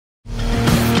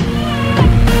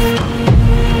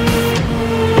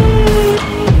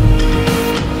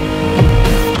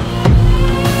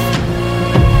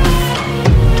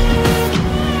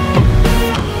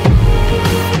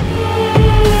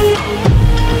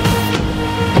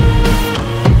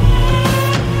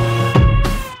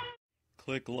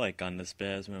click like on the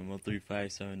spazman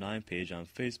 13579 page on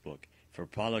Facebook for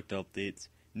product updates,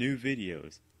 new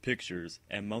videos, pictures,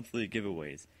 and monthly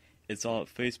giveaways. It's all at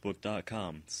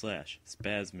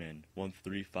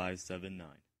facebook.com/spazman13579.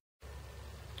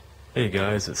 Hey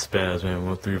guys, it's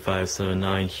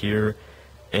spazman13579 here,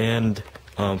 and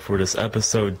for this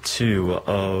episode 2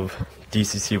 of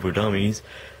DCC for Dummies,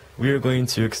 we are going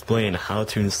to explain how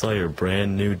to install your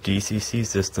brand new DCC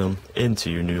system into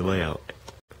your new layout.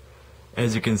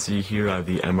 As you can see here, I have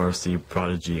the MRC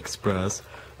Prodigy Express,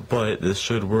 but this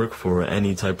should work for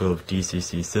any type of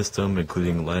DCC system,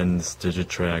 including Lenz,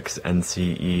 Digitrax,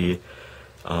 NCE,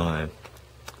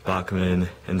 Bachmann,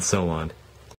 and so on.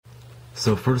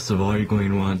 So first of all, you're going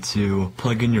to want to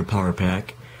plug in your power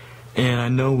pack, and I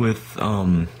know with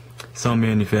some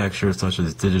manufacturers such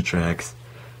as Digitrax,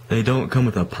 they don't come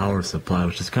with a power supply,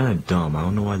 which is kind of dumb. I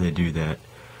don't know why they do that.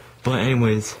 But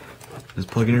anyways, just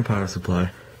plug in your power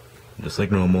supply, just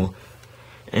like normal,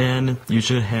 and you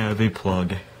should have a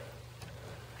plug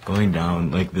going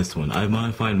down like this one. I've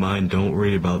modified mine, don't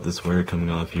worry about this wire coming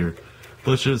off here,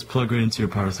 but just plug it into your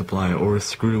power supply or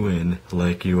screw in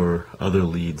like your other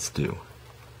leads do.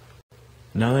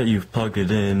 Now that you've plugged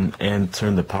it in and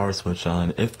turned the power switch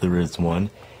on, if there is one,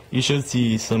 you should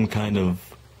see some kind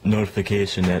of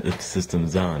notification that the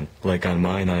system's on. Like on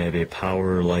mine, I have a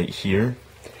power light here,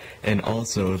 and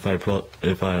also if I put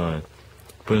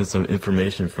in some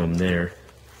information from there,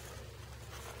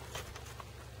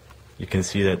 you can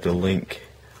see that the link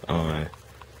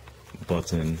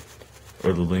button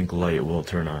or the link light will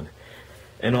turn on.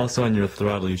 And also on your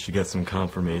throttle, you should get some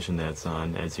confirmation that's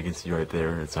on. As you can see right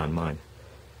there, it's on mine.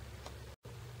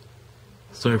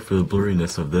 Sorry for the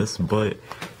blurriness of this, but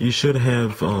you should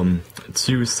have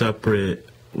 2 separate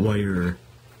wire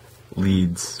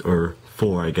leads, or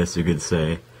 4 I guess you could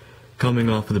say, coming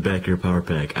off of the back of your power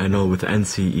pack. I know with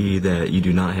NCE that you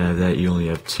do not have that, you only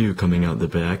have 2 coming out the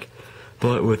back,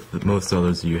 but with most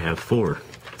others you have 4.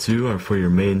 2 are for your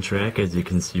main track, as you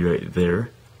can see right there,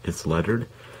 it's lettered,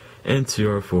 and 2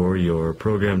 are for your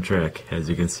program track, as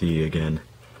you can see again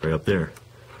right up there.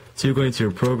 2 going to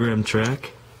your program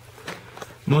track.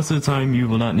 Most of the time you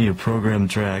will not need a program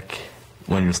track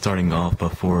when you're starting off, but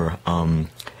for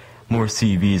more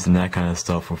CVs and that kind of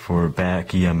stuff, or for back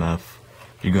EMF,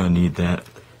 you're going to need that.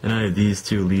 And I have these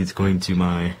 2 leads going to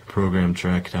my program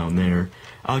track down there.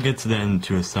 I'll get to that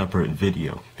into a separate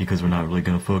video because we're not really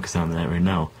going to focus on that right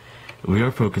now. What we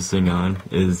are focusing on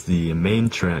is the main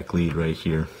track lead right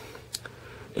here,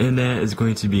 and that is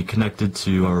going to be connected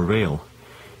to our rail.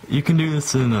 You can do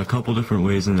this in a couple different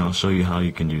ways, and I'll show you how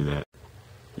you can do that.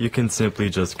 You can simply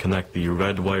just connect the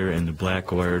red wire and the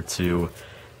black wire to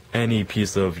any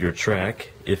piece of your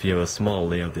track. If you have a small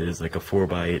layout that is like a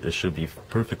 4x8, this should be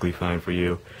perfectly fine for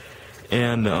you.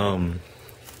 And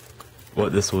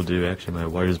what this will do, actually my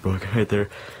wire's broken right there,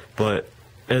 but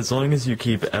as long as you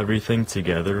keep everything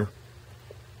together,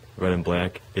 red and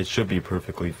black, it should be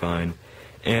perfectly fine.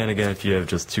 And again, if you have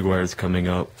just 2 wires coming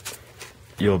up,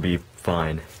 you'll be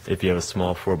fine if you have a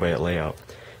small 4x8 layout.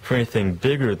 For anything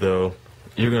bigger though,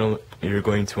 you're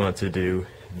going to want to do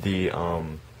the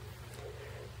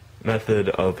method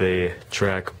of a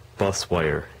track bus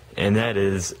wire, and that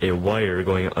is a wire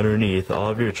going underneath all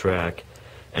of your track,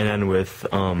 and then with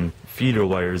feeder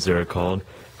wires, they're called,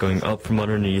 going up from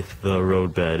underneath the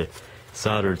roadbed,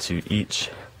 soldered to each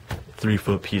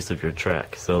 3-foot piece of your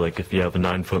track. So like if you have a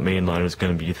 9-foot main line, there's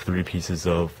going to be 3 pieces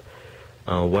of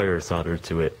wire soldered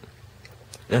to it.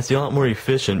 That's a lot more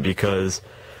efficient because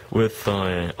with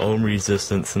ohm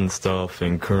resistance and stuff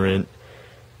and current,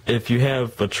 if you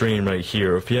have a train right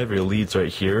here, if you have your leads right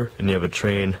here and you have a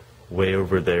train way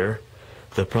over there,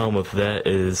 the problem with that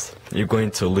is you're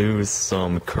going to lose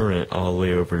some current all the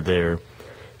way over there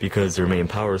because your main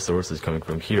power source is coming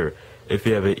from here. If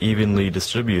you have it evenly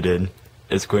distributed,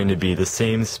 it's going to be the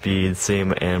same speed,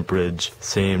 same amperage,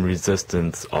 same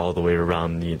resistance all the way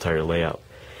around the entire layout.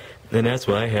 And that's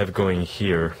what I have going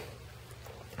here.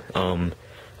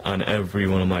 On every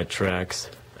one of my tracks,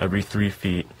 every 3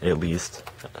 feet at least,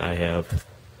 I have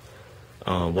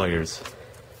wires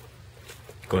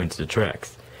going to the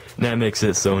tracks. And that makes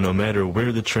it so no matter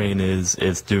where the train is,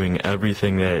 it's doing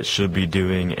everything that it should be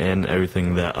doing and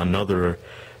everything that another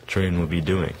train will be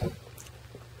doing.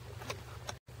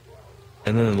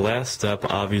 And then the last step,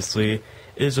 obviously,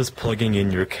 is just plugging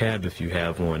in your cab if you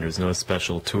have one. There's no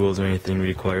special tools or anything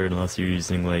required unless you're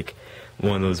using like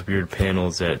one of those weird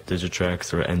panels that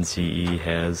Digitrax or NCE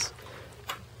has,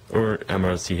 or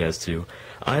MRC has too.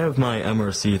 I have my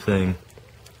MRC thing,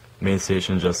 main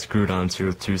station, just screwed onto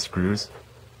with 2 screws,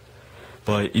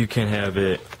 but you can have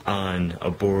it on a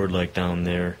board like down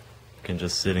there You can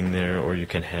just sitting there, or you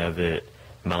can have it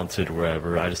mounted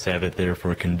wherever. I just have it there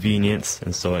for convenience,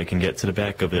 and so I can get to the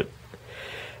back of it.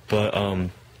 But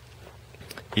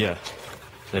yeah,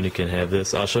 then you can have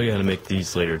this. I'll show you how to make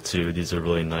these later too. These are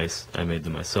really nice. I made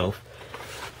them myself.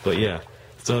 But yeah,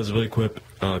 so that was a really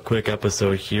quick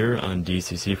episode here on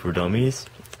DCC for Dummies,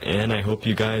 and I hope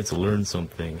you guys learned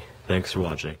something. Thanks for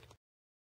watching.